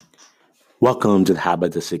Welcome to the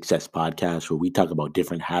Habits of Success podcast, where we talk about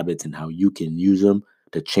different habits and how you can use them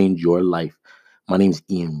to change your life. My name is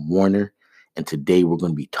Ian Warner, and today we're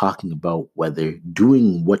going to be talking about whether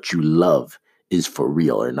doing what you love is for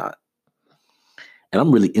real or not. And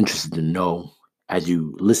I'm really interested to know, as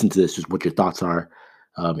you listen to this, just what your thoughts are.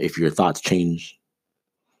 If your thoughts change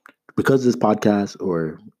because of this podcast,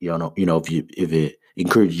 or if it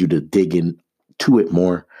encourages you to dig into it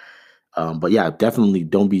more. But yeah, definitely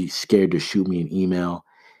don't be scared to shoot me an email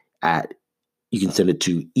at you can send it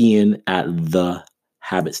to Ian at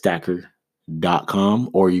thehabitstacker.com,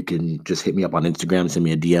 or you can just hit me up on Instagram, send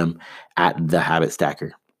me a DM at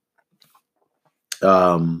thehabitstacker.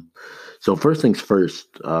 So first things first,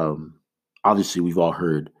 obviously we've all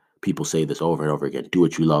heard people say this over and over again: do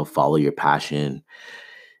what you love, follow your passion.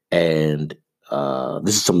 And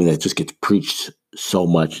this is something that just gets preached so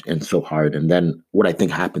much and so hard. And then what I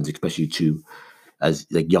think happens, especially to as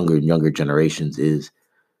like younger and younger generations, is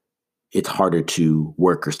it's harder to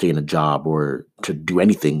work or stay in a job or to do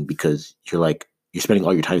anything because you're spending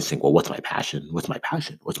all your time saying, well, what's my passion? What's my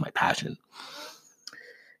passion? What's my passion?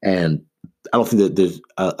 And I don't think that there's,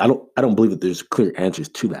 I don't believe that there's clear answers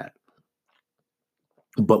to that.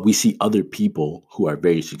 But we see other people who are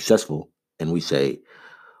very successful and we say,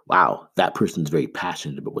 wow, that person's very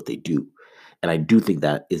passionate about what they do. And I do think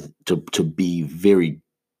that is to be very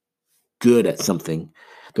good at something,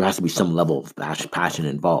 there has to be some level of passion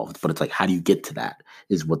involved. But it's like, how do you get to that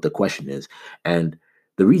is what the question is. And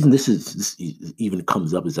the reason this even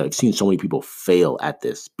comes up is that I've seen so many people fail at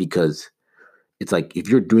this, because it's like, if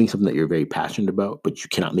you're doing something that you're very passionate about, but you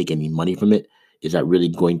cannot make any money from it, is that really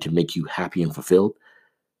going to make you happy and fulfilled?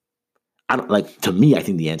 To me, I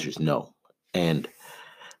think the answer is no. And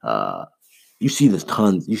you see this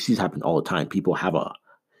happen all the time. People have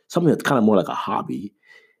something that's kind of more like a hobby,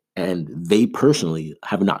 and they personally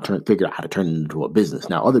have not figured out how to turn it into a business.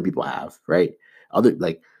 Now, other people have, right?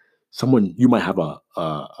 You might have a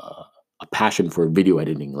passion for video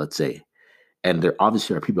editing, let's say, and there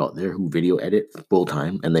obviously are people out there who video edit full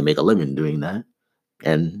time and they make a living doing that,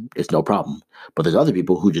 and it's no problem. But there's other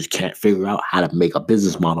people who just can't figure out how to make a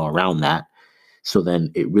business model around that. So then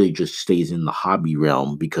it really just stays in the hobby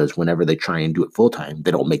realm, because whenever they try and do it full time, they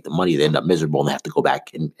don't make the money. They end up miserable and they have to go back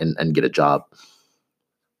and get a job.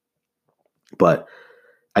 But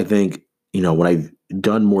I think, when I've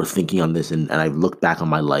done more thinking on this and I've looked back on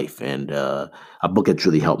my life, and a book that's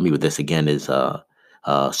really helped me with this again is So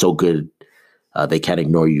Good They Can't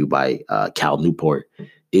Ignore You by Cal Newport,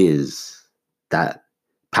 is that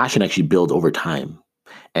passion actually builds over time.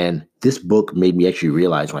 And this book made me actually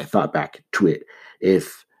realize, when I thought back to it,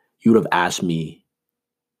 if you would have asked me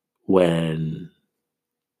when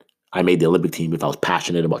I made the Olympic team if I was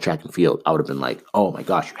passionate about track and field, I would have been like, oh my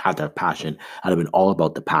gosh, you have to have passion. I'd have been all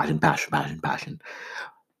about the passion.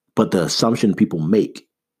 But the assumption people make,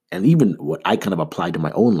 and even what I kind of applied to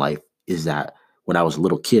my own life, is that when I was a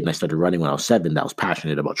little kid and I started running when I was 7, that I was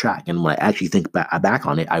passionate about track. And when I actually think back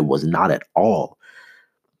on it, I was not at all.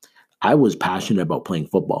 I was passionate about playing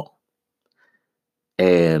football.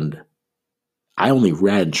 And I only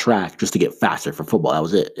ran track just to get faster for football. That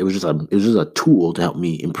was it. It was just a tool to help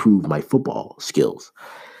me improve my football skills.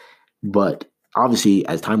 But obviously,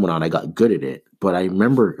 as time went on, I got good at it. But I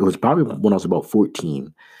remember it was probably when I was about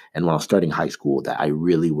 14 and when I was starting high school that I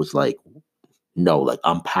really was like, no, like,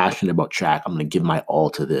 I'm passionate about track. I'm going to give my all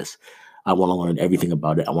to this. I want to learn everything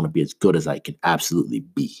about it. I want to be as good as I can absolutely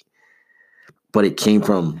be. But it came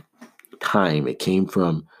from time. It came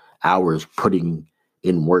from hours putting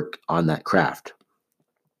in work on that craft.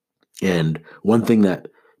 And one thing that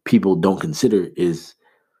people don't consider is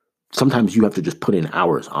sometimes you have to just put in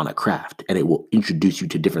hours on a craft, and it will introduce you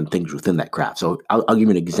to different things within that craft. So I'll give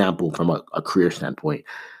you an example from a career standpoint.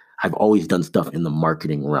 I've always done stuff in the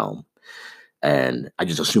marketing realm, and I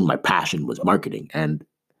just assumed my passion was marketing. And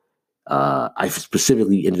I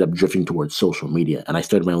specifically ended up drifting towards social media, and I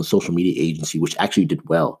started my own social media agency, which actually did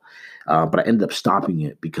well. But I ended up stopping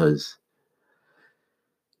it because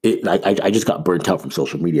I just got burnt out from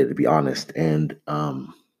social media, to be honest. And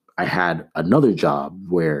I had another job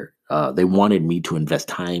where they wanted me to invest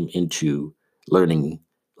time into learning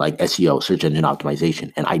like SEO, search engine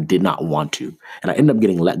optimization, and I did not want to. And I ended up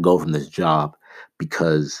getting let go from this job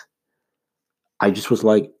because I just was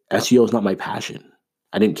like, SEO is not my passion.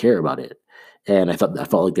 I didn't care about it, and I felt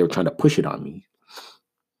like they were trying to push it on me.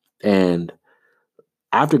 And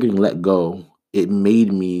after getting let go, it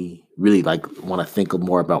made me really like want to think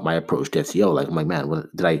more about my approach to SEO. Like, I'm like, man,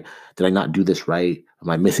 did I not do this right? Am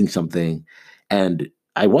I missing something? And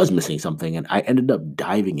I was missing something, and I ended up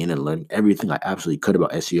diving in and learning everything I absolutely could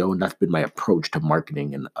about SEO, and that's been my approach to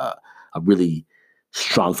marketing and a really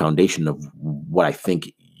strong foundation of what I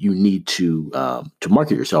think you need to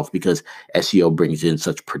market yourself because SEO brings in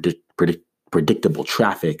such predictable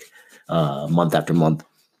traffic month after month.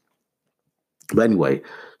 But anyway,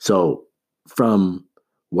 so from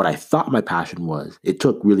what I thought my passion was, it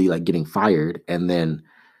took really like getting fired and then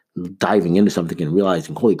diving into something and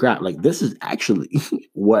realizing, holy crap, like this is actually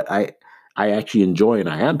what I actually enjoy and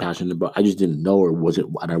I am passionate about. I just didn't know or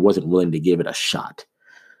wasn't and I wasn't willing to give it a shot.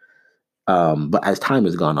 But as time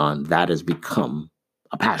has gone on, that has become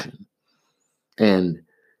a passion. And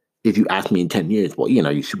if you ask me in 10 years, well,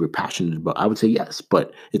 you're super passionate about, I would say yes.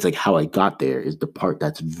 But it's like how I got there is the part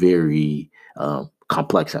that's very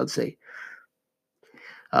complex, I would say.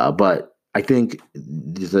 But I think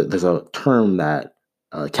there's a term that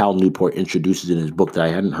Cal Newport introduces in his book that I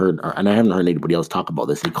hadn't heard, and I haven't heard anybody else talk about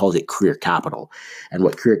this. He calls it career capital, and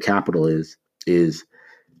what career capital is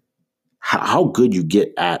how good you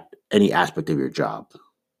get at any aspect of your job.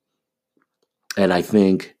 And I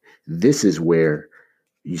think this is where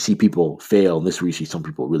you see people fail, and this is where you see some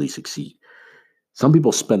people really succeed. Some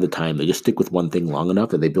people spend the time, they just stick with one thing long enough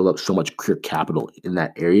that they build up so much career capital in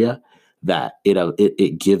that area that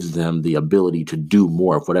it gives them the ability to do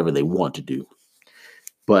more of whatever they want to do.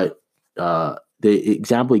 But the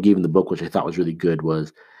example he gave in the book, which I thought was really good,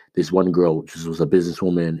 was this one girl, she was a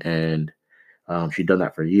businesswoman, and she'd done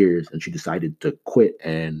that for years, and she decided to quit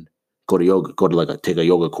and go to yoga, take a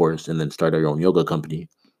yoga course, and then start her own yoga company.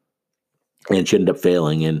 And she ended up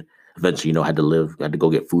failing, and eventually, had to go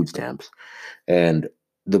get food stamps. And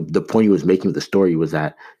the point he was making with the story was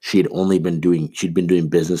that she'd been doing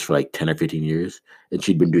business for like 10 or 15 years, and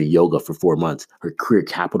she'd been doing yoga for 4 months. Her career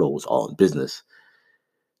capital was all in business.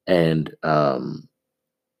 And and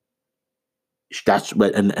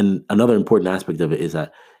another important aspect of it is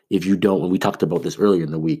that if you don't, when we talked about this earlier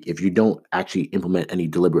in the week, if you don't actually implement any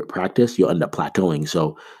deliberate practice, you'll end up plateauing.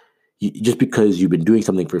 So just because you've been doing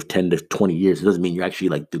something for 10 to 20 years, it doesn't mean you're actually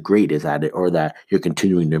like the greatest at it or that you're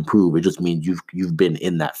continuing to improve. It just means you've been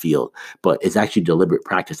in that field. But it's actually deliberate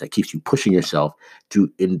practice that keeps you pushing yourself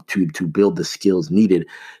to build the skills needed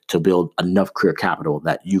to build enough career capital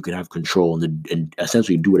that you can have control and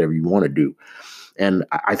essentially do whatever you want to do. And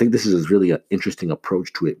I think this is really an interesting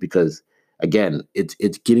approach to it because, again,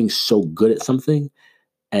 it's getting so good at something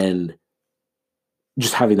and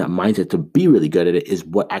just having that mindset to be really good at it is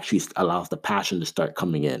what actually allows the passion to start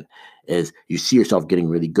coming in. Is you see yourself getting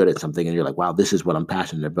really good at something and you're like, wow, this is what I'm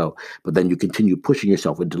passionate about. But then you continue pushing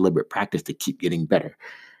yourself with deliberate practice to keep getting better.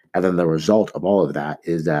 And then the result of all of that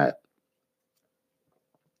is that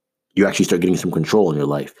you actually start getting some control in your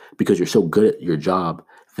life because you're so good at your job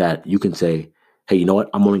that you can say, hey, you know what?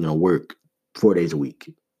 I'm only going to work 4 days a week.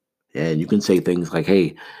 And you can say things like,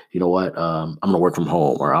 hey, you know what? I'm going to work from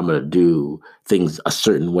home or I'm going to do things a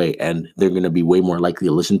certain way. And they're going to be way more likely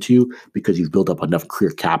to listen to you because you've built up enough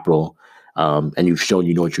career capital and you've shown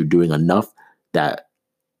you know what you're doing enough that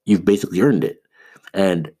you've basically earned it.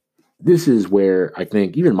 And this is where I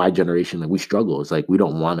think even my generation, like we struggle. It's like we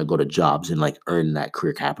don't want to go to jobs and like earn that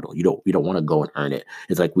career capital. We don't want to go and earn it.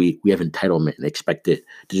 It's like we have entitlement and expect it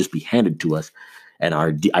to just be handed to us and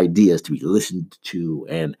our ideas to be listened to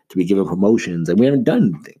and to be given promotions, and we haven't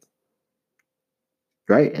done anything,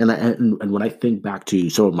 right? And when I think back to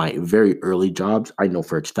some of my very early jobs, I know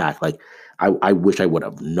for a fact, like I wish I would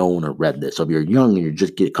have known or read this. So if you're young and you're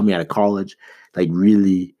just coming out of college, like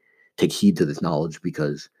really take heed to this knowledge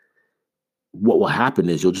because what will happen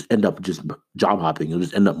is you'll just end up just job hopping. You'll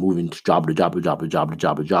just end up moving to job to job to job to job to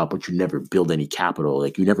job to job, but you never build any capital.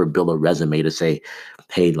 Like you never build a resume to say,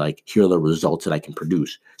 hey, like here are the results that I can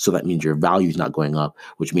produce. So that means your value is not going up,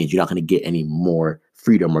 which means you're not going to get any more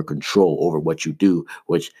freedom or control over what you do,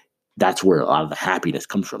 which that's where a lot of the happiness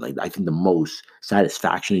comes from. Like I think the most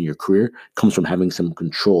satisfaction in your career comes from having some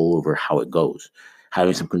control over how it goes,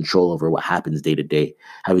 having some control over what happens day to day,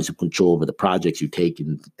 having some control over the projects you take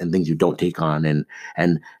and things you don't take on,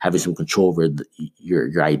 and having some control over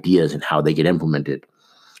your ideas and how they get implemented.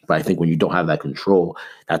 But I think when you don't have that control,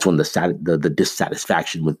 that's when the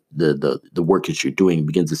dissatisfaction with the work that you're doing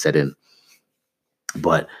begins to set in.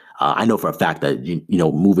 But I know for a fact that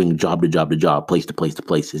moving job to job to job, place to place to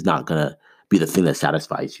place is not gonna be the thing that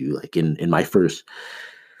satisfies you. Like in my first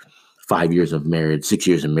 5 years of marriage, 6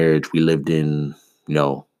 years of marriage, we lived in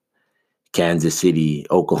Kansas City,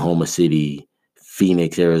 Oklahoma City,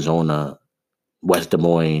 Phoenix, Arizona, West Des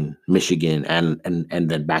Moines, Michigan, and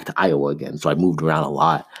then back to Iowa again. So I moved around a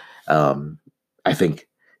lot. I think,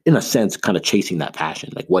 in a sense, kind of chasing that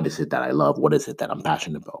passion. Like, what is it that I love? What is it that I'm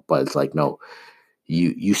passionate about? But it's like, no,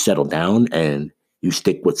 you settle down and you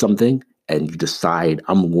stick with something and you decide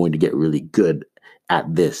I'm going to get really good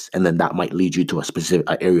at this, and then that might lead you to a specific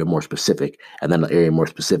an area more specific, and then an area more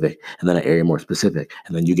specific, and then an area more specific,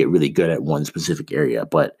 and then you get really good at one specific area.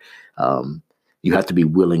 But um, you have to be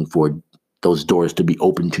willing for those doors to be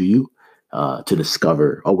open to you, to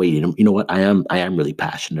discover. Oh wait, you know what? I am really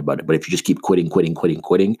passionate about it. But if you just keep quitting,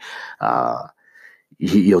 uh,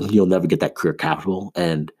 you'll never get that career capital.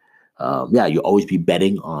 And yeah, you'll always be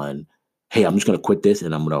betting on, hey, I'm just gonna quit this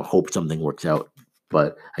and I'm gonna hope something works out.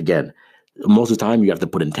 But again, most of the time you have to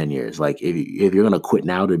put in 10 years. Like if you're gonna quit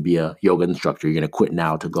now to be a yoga instructor, you're gonna quit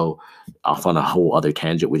now to go off on a whole other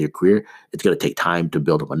tangent with your career. It's gonna take time to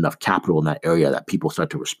build up enough capital in that area that people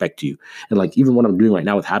start to respect you. And like even what I'm doing right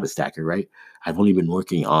now with Habit Stacker, right? I've only been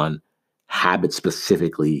working on habits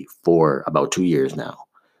specifically for about 2 years now,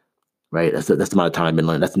 right? That's the amount of time I've been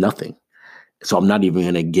learning. That's nothing. So I'm not even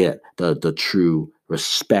gonna get the true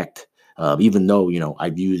respect, even though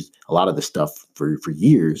I've used a lot of this stuff for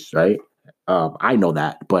years, right? I know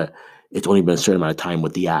that, but it's only been a certain amount of time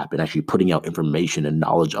with the app and actually putting out information and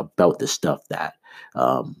knowledge about this stuff that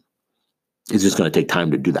um, it's just going to take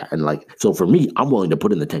time to do that. And like, so for me, I'm willing to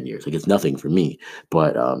put in the 10 years. Like, it's nothing for me.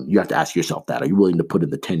 But you have to ask yourself that. Are you willing to put in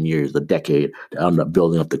the 10 years, the decade, to end up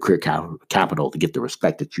building up the career capital to get the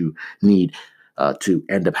respect that you need to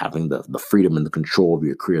end up having the freedom and the control of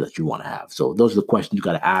your career that you want to have? So those are the questions you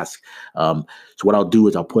got to ask. So what I'll do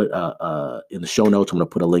is I'll put in the show notes, I'm going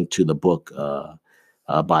to put a link to the book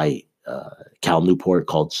by Cal Newport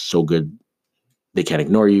called So Good They Can't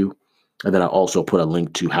Ignore You. And then I also put a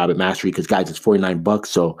link to Habit Mastery because, guys, it's $49.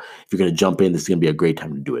 So if you're going to jump in, this is going to be a great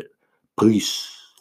time to do it. Peace.